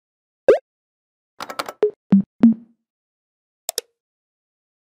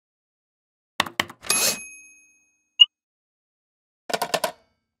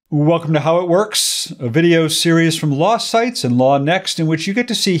Welcome to How It Works, a video series from LawSites and LawNext in which you get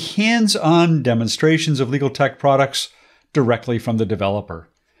to see hands-on demonstrations of legal tech products directly from the developer.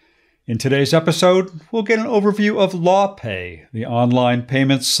 In today's episode, we'll get an overview of LawPay, the online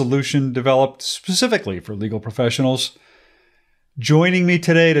payments solution developed specifically for legal professionals. Joining me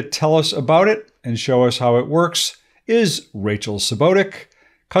today to tell us about it and show us how it works is Rachel Sobotik,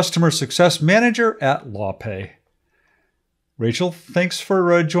 Customer Success Manager at LawPay. Rachel, thanks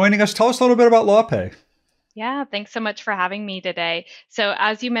for joining us. Tell us a little bit about LawPay. Yeah, thanks so much for having me today. So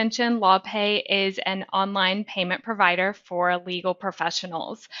as you mentioned, LawPay is an online payment provider for legal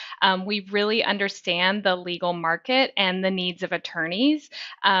professionals. We really understand the legal market and the needs of attorneys.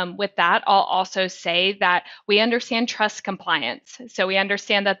 With that, I'll also say that we understand trust compliance. So we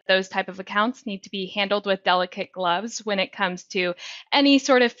understand that those type of accounts need to be handled with delicate gloves when it comes to any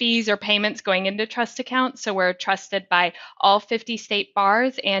sort of fees or payments going into trust accounts. So we're trusted by all 50 state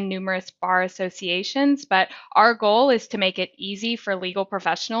bars and numerous bar associations, but our goal is to make it easy for legal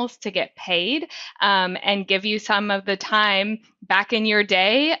professionals to get paid and give you some of the time back in your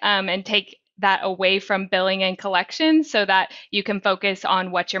day and take that away from billing and collection so that you can focus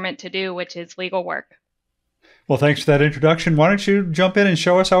on what you're meant to do, which is legal work. Well, thanks for that introduction. Why don't you jump in and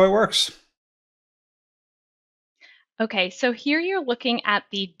show us how it works? Okay, so here you're looking at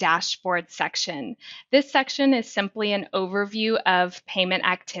the dashboard section. This section is simply an overview of payment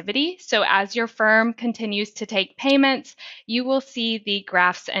activity. So as your firm continues to take payments, you will see the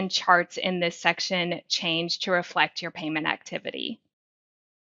graphs and charts in this section change to reflect your payment activity.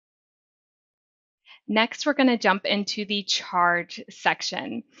 Next, we're going to jump into the charge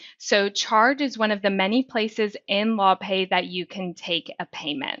section. So charge is one of the many places in LawPay that you can take a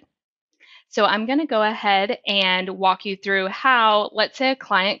payment. So I'm going to go ahead and walk you through how, let's say a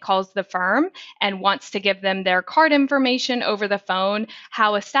client calls the firm and wants to give them their card information over the phone,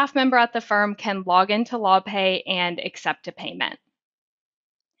 how a staff member at the firm can log into LawPay and accept a payment.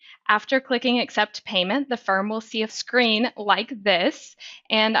 After clicking accept payment, the firm will see a screen like this,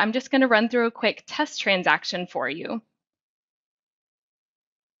 and I'm just going to run through a quick test transaction for you.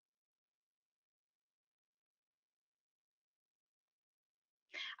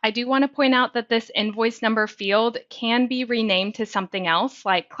 I do want to point out that this invoice number field can be renamed to something else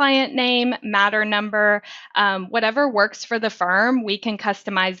like client name, matter number, whatever works for the firm. We can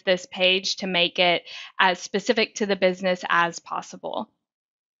customize this page to make it as specific to the business as possible.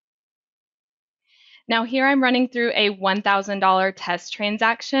 Now here I'm running through a $1,000 test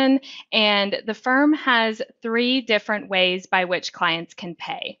transaction, and the firm has 3 different ways by which clients can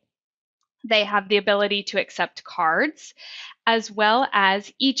pay. They have the ability to accept cards as well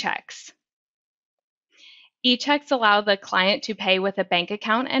as e-checks. E-checks allow the client to pay with a bank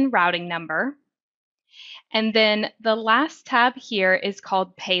account and routing number. And then the last tab here is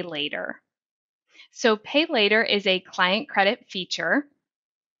called Pay Later. So Pay Later is a client credit feature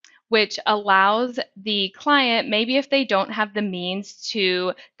which allows the client, maybe if they don't have the means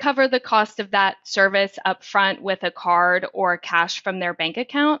to cover the cost of that service upfront with a card or cash from their bank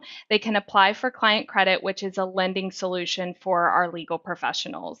account, they can apply for client credit, which is a lending solution for our legal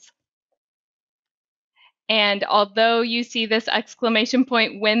professionals. And although you see this exclamation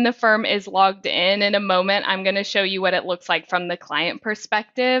point when the firm is logged in a moment, I'm going to show you what it looks like from the client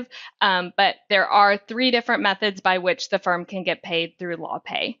perspective. But there are 3 different methods by which the firm can get paid through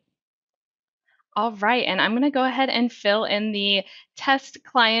LawPay. All right, and I'm going to go ahead and fill in the test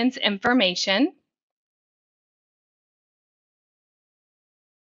client's information.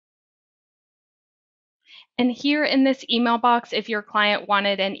 And here in this email box, if your client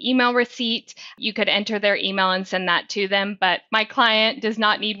wanted an email receipt, you could enter their email and send that to them. But my client does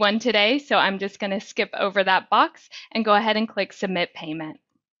not need one today, so I'm just going to skip over that box and go ahead and click Submit Payment.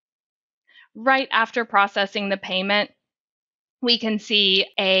 Right after processing the payment, we can see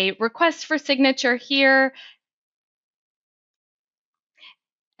a request for signature here,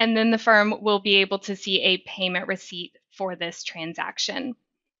 and then the firm will be able to see a payment receipt for this transaction.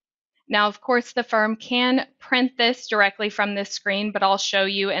 Now, of course, the firm can print this directly from this screen, but I'll show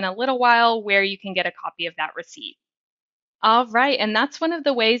you in a little while where you can get a copy of that receipt. All right, and that's one of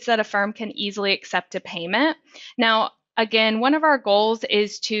the ways that a firm can easily accept a payment. Now, again, one of our goals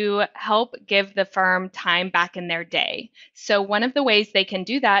is to help give the firm time back in their day. So one of the ways they can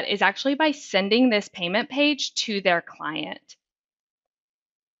do that is actually by sending this payment page to their client.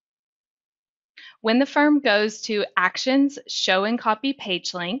 When the firm goes to Actions, Show and Copy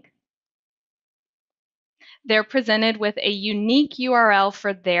Page Link, they're presented with a unique URL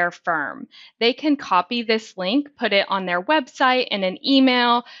for their firm. They can copy this link, put it on their website, in an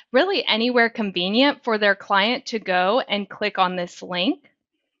email, really anywhere convenient for their client to go and click on this link.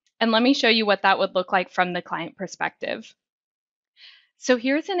 And let me show you what that would look like from the client perspective. So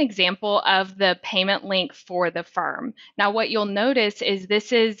here's an example of the payment link for the firm. Now, what you'll notice is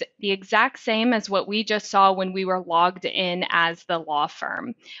this is the exact same as what we just saw when we were logged in as the law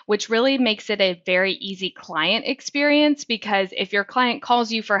firm, which really makes it a very easy client experience because if your client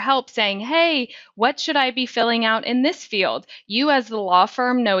calls you for help saying, hey, what should I be filling out in this field? You as the law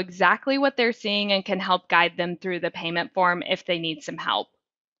firm know exactly what they're seeing and can help guide them through the payment form if they need some help.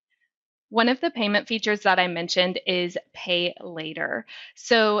 One of the payment features that I mentioned is Pay Later.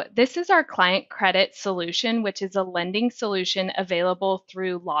 So this is our client credit solution, which is a lending solution available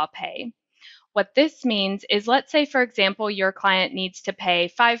through LawPay. What this means is, let's say, for example, your client needs to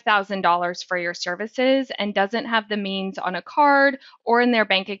pay $5,000 for your services and doesn't have the means on a card or in their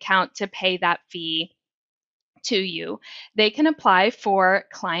bank account to pay that fee to you. They can apply for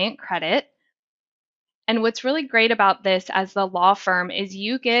client credit. And what's really great about this as the law firm is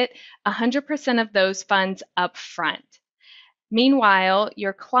you get 100% of those funds up front. Meanwhile,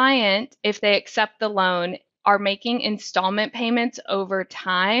 your client, if they accept the loan, are making installment payments over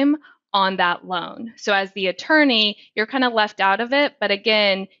time on that loan. So as the attorney, you're kind of left out of it, but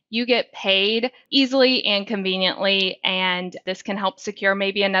again, you get paid easily and conveniently, and this can help secure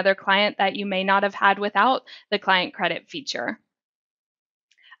maybe another client that you may not have had without the client credit feature.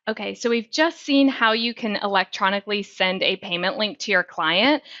 Okay, so we've just seen how you can electronically send a payment link to your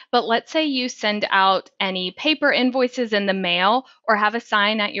client, but let's say you send out any paper invoices in the mail or have a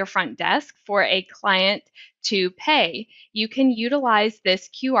sign at your front desk for a client to pay. You can utilize this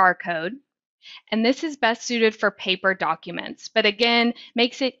QR code, and this is best suited for paper documents, but again,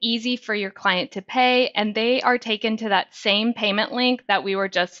 makes it easy for your client to pay, and they are taken to that same payment link that we were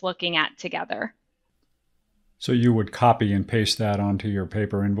just looking at together. So you would copy and paste that onto your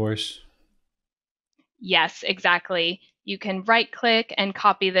paper invoice? Yes, exactly. You can right click and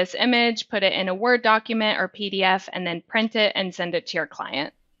copy this image, put it in a Word document or PDF, and then print it and send it to your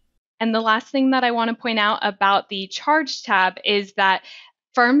client. And the last thing that I want to point out about the Charge tab is that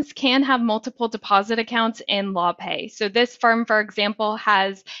firms can have multiple deposit accounts in LawPay. So this firm, for example,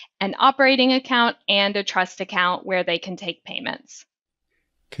 has an operating account and a trust account where they can take payments.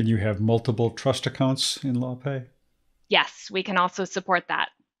 Can you have multiple trust accounts in LawPay? Yes, we can also support that.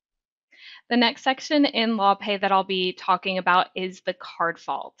 The next section in LawPay that I'll be talking about is the card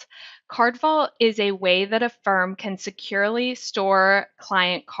vault. Card vault is a way that a firm can securely store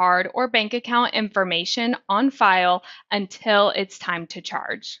client card or bank account information on file until it's time to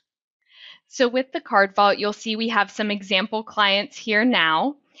charge. So with the card vault, you'll see we have some example clients here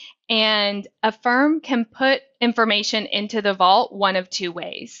now. And a firm can put information into the vault one of two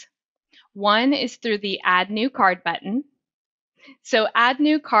ways. One is through the Add New Card button. So Add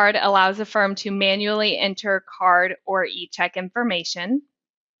New Card allows a firm to manually enter card or e-check information.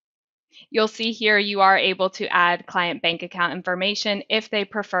 You'll see here you are able to add client bank account information if they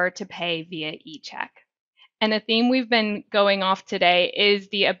prefer to pay via e-check. And a theme we've been going off today is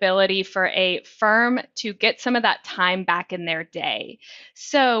the ability for a firm to get some of that time back in their day.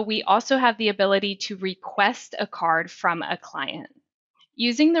 So we also have the ability to request a card from a client.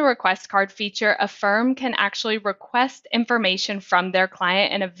 Using the request card feature, a firm can actually request information from their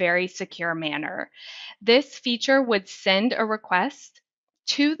client in a very secure manner. This feature would send a request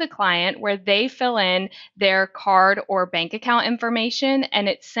to the client where they fill in their card or bank account information and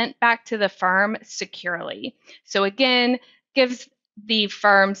it's sent back to the firm securely. So again, gives the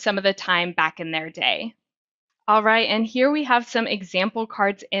firm some of the time back in their day. All right, and here we have some example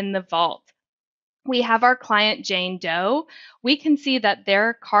cards in the vault. We have our client Jane Doe. We can see that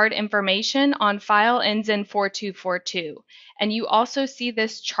their card information on file ends in 4242. And you also see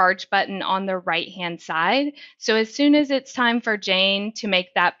this charge button on the right-hand side. So as soon as it's time for Jane to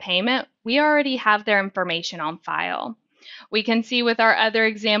make that payment, we already have their information on file. We can see with our other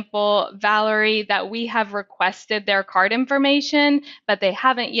example, Valerie, that we have requested their card information, but they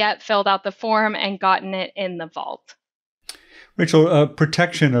haven't yet filled out the form and gotten it in the vault. Rachel,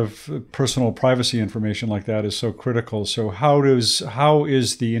 protection of personal privacy information like that is so critical. So how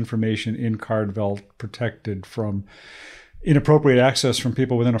is the information in Card Vault protected from inappropriate access from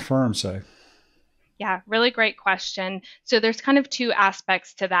people within a firm, say? Yeah, really great question. So there's kind of two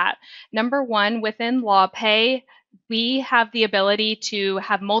aspects to that. Number one, within LawPay, we have the ability to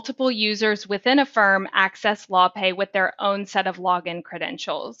have multiple users within a firm access LawPay with their own set of login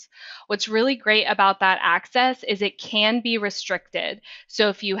credentials. What's really great about that access is it can be restricted. So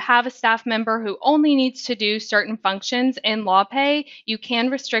if you have a staff member who only needs to do certain functions in LawPay, you can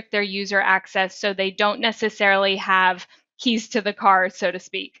restrict their user access so they don't necessarily have keys to the car, so to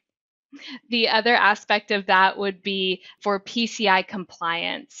speak. The other aspect of that would be for PCI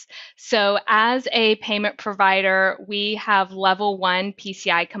compliance. So, as a payment provider, we have level 1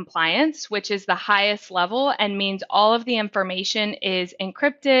 PCI compliance, which is the highest level and means all of the information is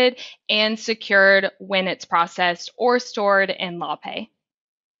encrypted and secured when it's processed or stored in LawPay.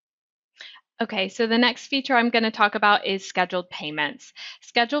 Okay, so the next feature I'm going to talk about is scheduled payments.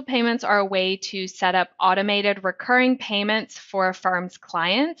 Scheduled payments are a way to set up automated recurring payments for a firm's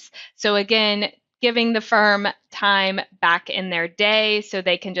clients. So again, giving the firm time back in their day so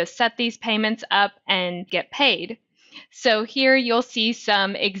they can just set these payments up and get paid. So here you'll see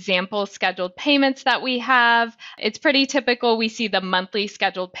some example scheduled payments that we have. It's pretty typical we see the monthly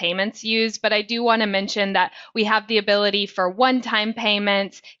scheduled payments used, but I do want to mention that we have the ability for one-time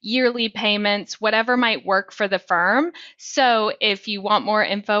payments, yearly payments, whatever might work for the firm. So if you want more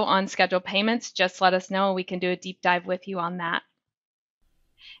info on scheduled payments, just let us know. We can do a deep dive with you on that.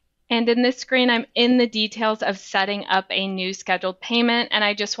 And in this screen, I'm in the details of setting up a new scheduled payment, and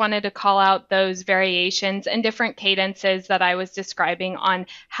I just wanted to call out those variations and different cadences that I was describing on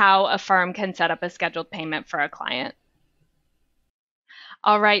how a firm can set up a scheduled payment for a client.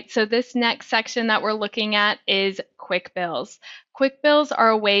 All right, so this next section that we're looking at is quick bills. Quick bills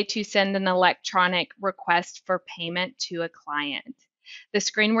are a way to send an electronic request for payment to a client. The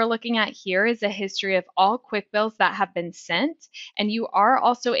screen we're looking at here is a history of all quick bills that have been sent, and you are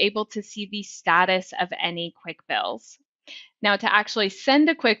also able to see the status of any quick bills. Now, to actually send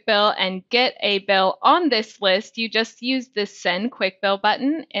a quick bill and get a bill on this list, you just use the Send Quick Bill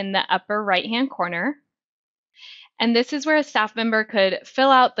button in the upper right-hand corner. And this is where a staff member could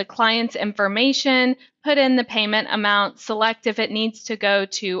fill out the client's information, put in the payment amount, select if it needs to go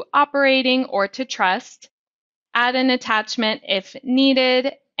to operating or to trust, add an attachment if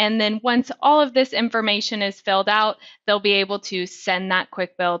needed, and then once all of this information is filled out, they'll be able to send that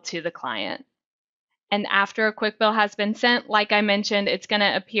quick bill to the client. And after a quick bill has been sent, like I mentioned, it's going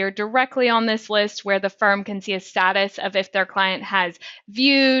to appear directly on this list where the firm can see a status of if their client has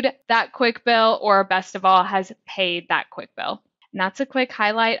viewed that quick bill or, best of all, has paid that quick bill. And that's a quick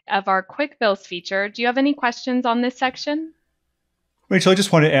highlight of our quick bills feature. Do you have any questions on this section? Rachel, I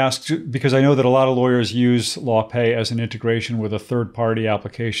just want to ask, because I know that a lot of lawyers use LawPay as an integration with a third-party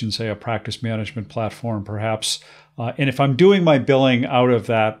application, say a practice management platform, perhaps. And if I'm doing my billing out of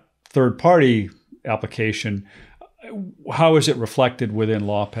that third-party application, how is it reflected within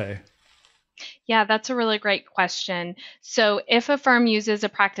LawPay? Yeah, that's a really great question. So if a firm uses a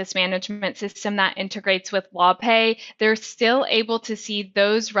practice management system that integrates with LawPay, they're still able to see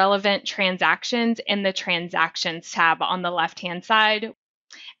those relevant transactions in the Transactions tab on the left-hand side.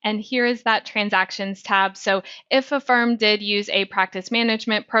 And here is that Transactions tab. So if a firm did use a practice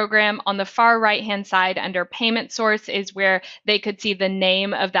management program, on the far right-hand side under Payment Source is where they could see the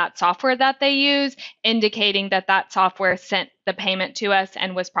name of that software that they use, indicating that that software sent the payment to us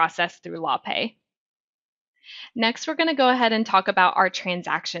and was processed through LawPay. Next, we're going to go ahead and talk about our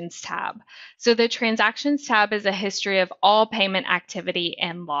Transactions tab. So the Transactions tab is a history of all payment activity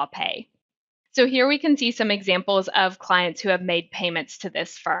in LawPay. So here we can see some examples of clients who have made payments to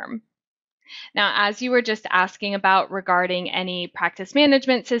this firm. Now, as you were just asking about regarding any practice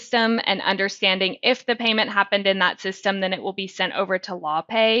management system and understanding if the payment happened in that system, then it will be sent over to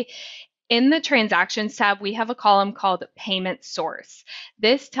LawPay. In the Transactions tab, we have a column called Payment Source.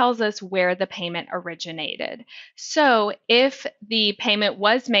 This tells us where the payment originated. So if the payment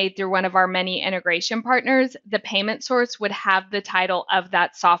was made through one of our many integration partners, the payment source would have the title of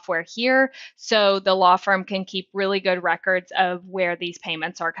that software here, so the law firm can keep really good records of where these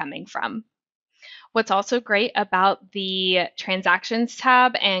payments are coming from. What's also great about the Transactions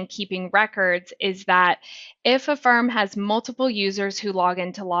tab and keeping records is that if a firm has multiple users who log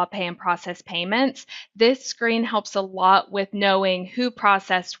into LawPay and process payments, this screen helps a lot with knowing who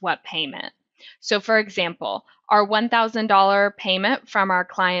processed what payment. So for example, our $1,000 payment from our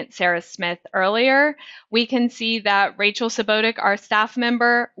client Sarah Smith earlier, we can see that Rachel Sobotik, our staff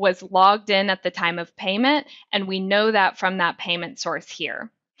member, was logged in at the time of payment, and we know that from that payment source here.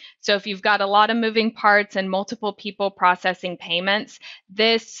 So if you've got a lot of moving parts and multiple people processing payments,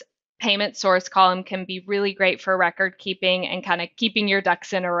 this payment source column can be really great for record keeping and kind of keeping your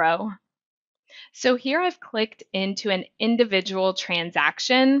ducks in a row. So here I've clicked into an individual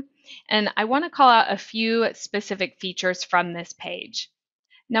transaction, and I want to call out a few specific features from this page.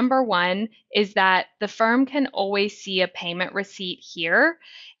 Number one is that the firm can always see a payment receipt here.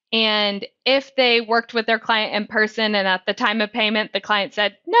 And if they worked with their client in person and at the time of payment, the client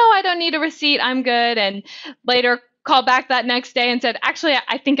said, "No, I don't need a receipt, I'm good," and later called back that next day and said, actually,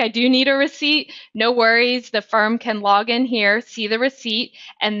 I think I do need a receipt, no worries. The firm can log in here, see the receipt,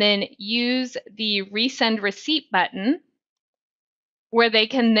 and then use the resend receipt button where they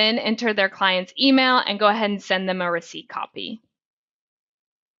can then enter their client's email and go ahead and send them a receipt copy.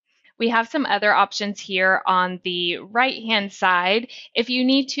 We have some other options here on the right-hand side. If you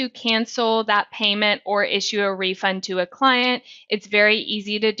need to cancel that payment or issue a refund to a client, it's very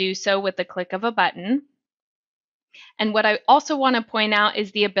easy to do so with the click of a button. And what I also want to point out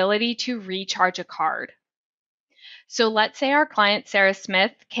is the ability to recharge a card. So let's say our client, Sarah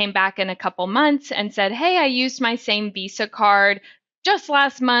Smith, came back in a couple months and said, hey, I used my same Visa card just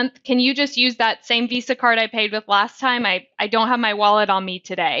last month. Can you just use that same Visa card I paid with last time? I don't have my wallet on me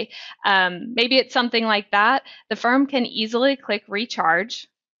today. Maybe it's something like that. The firm can easily click recharge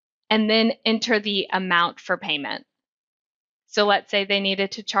and then enter the amount for payment. So let's say they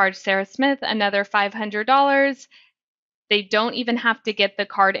needed to charge Sarah Smith another $500. They don't even have to get the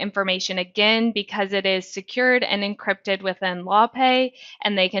card information again because it is secured and encrypted within LawPay,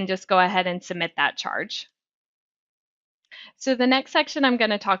 and they can just go ahead and submit that charge. So the next section I'm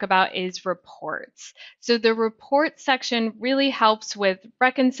going to talk about is reports. So the report section really helps with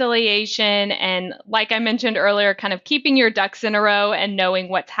reconciliation and, like I mentioned earlier, kind of keeping your ducks in a row and knowing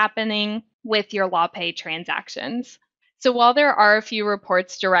what's happening with your LawPay transactions. So while there are a few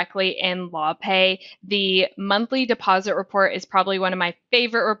reports directly in LawPay, the monthly deposit report is probably one of my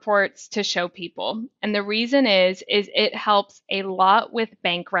favorite reports to show people. And the reason is it helps a lot with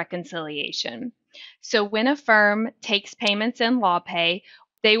bank reconciliation. So when a firm takes payments in LawPay,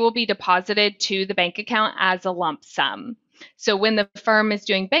 they will be deposited to the bank account as a lump sum. So when the firm is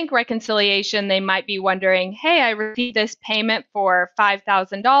doing bank reconciliation, they might be wondering, hey, I received this payment for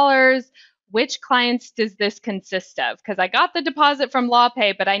 $5,000. Which clients does this consist of? Because I got the deposit from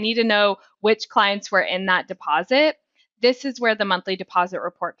LawPay, but I need to know which clients were in that deposit. This is where the monthly deposit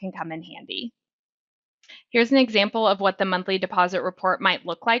report can come in handy. Here's an example of what the monthly deposit report might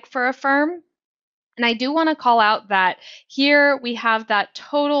look like for a firm. And I do want to call out that here we have that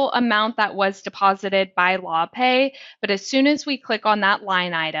total amount that was deposited by LawPay, but as soon as we click on that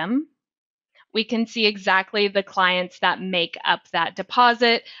line item, we can see exactly the clients that make up that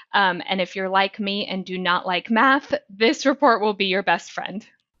deposit. And if you're like me and do not like math, this report will be your best friend.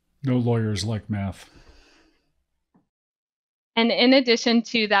 No lawyers like math. And in addition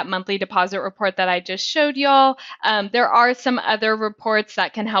to that monthly deposit report that I just showed y'all, there are some other reports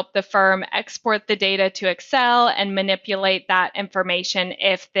that can help the firm export the data to Excel and manipulate that information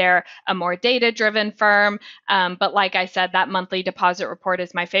if they're a more data-driven firm. But like I said, that monthly deposit report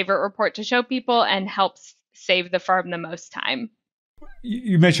is my favorite report to show people and helps save the firm the most time.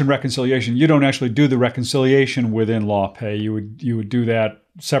 You mentioned reconciliation. You don't actually do the reconciliation within LawPay. You would do that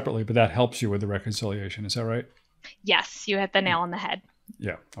separately, but that helps you with the reconciliation. Is that right? Yes, you hit the nail on the head.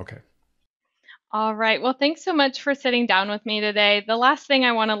 Yeah, okay. All right. Well, thanks so much for sitting down with me today. The last thing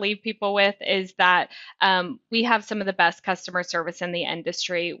I want to leave people with is that we have some of the best customer service in the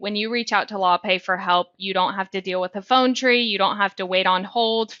industry. When you reach out to LawPay for help, you don't have to deal with a phone tree. You don't have to wait on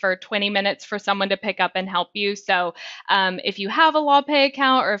hold for 20 minutes for someone to pick up and help you. So if you have a LawPay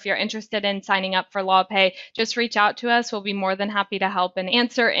account or if you're interested in signing up for LawPay, just reach out to us. We'll be more than happy to help and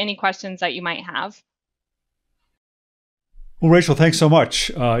answer any questions that you might have. Well, Rachel, thanks so much.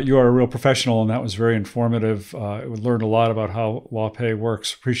 You are a real professional, and that was very informative. We learned a lot about how LawPay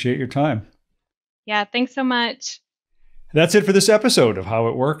works. Appreciate your time. Yeah, thanks so much. That's it for this episode of How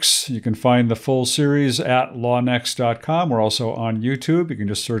It Works. You can find the full series at lawnext.com. We're also on YouTube. You can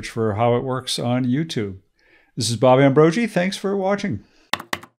just search for How It Works on YouTube. This is Bob Ambrogi. Thanks for watching.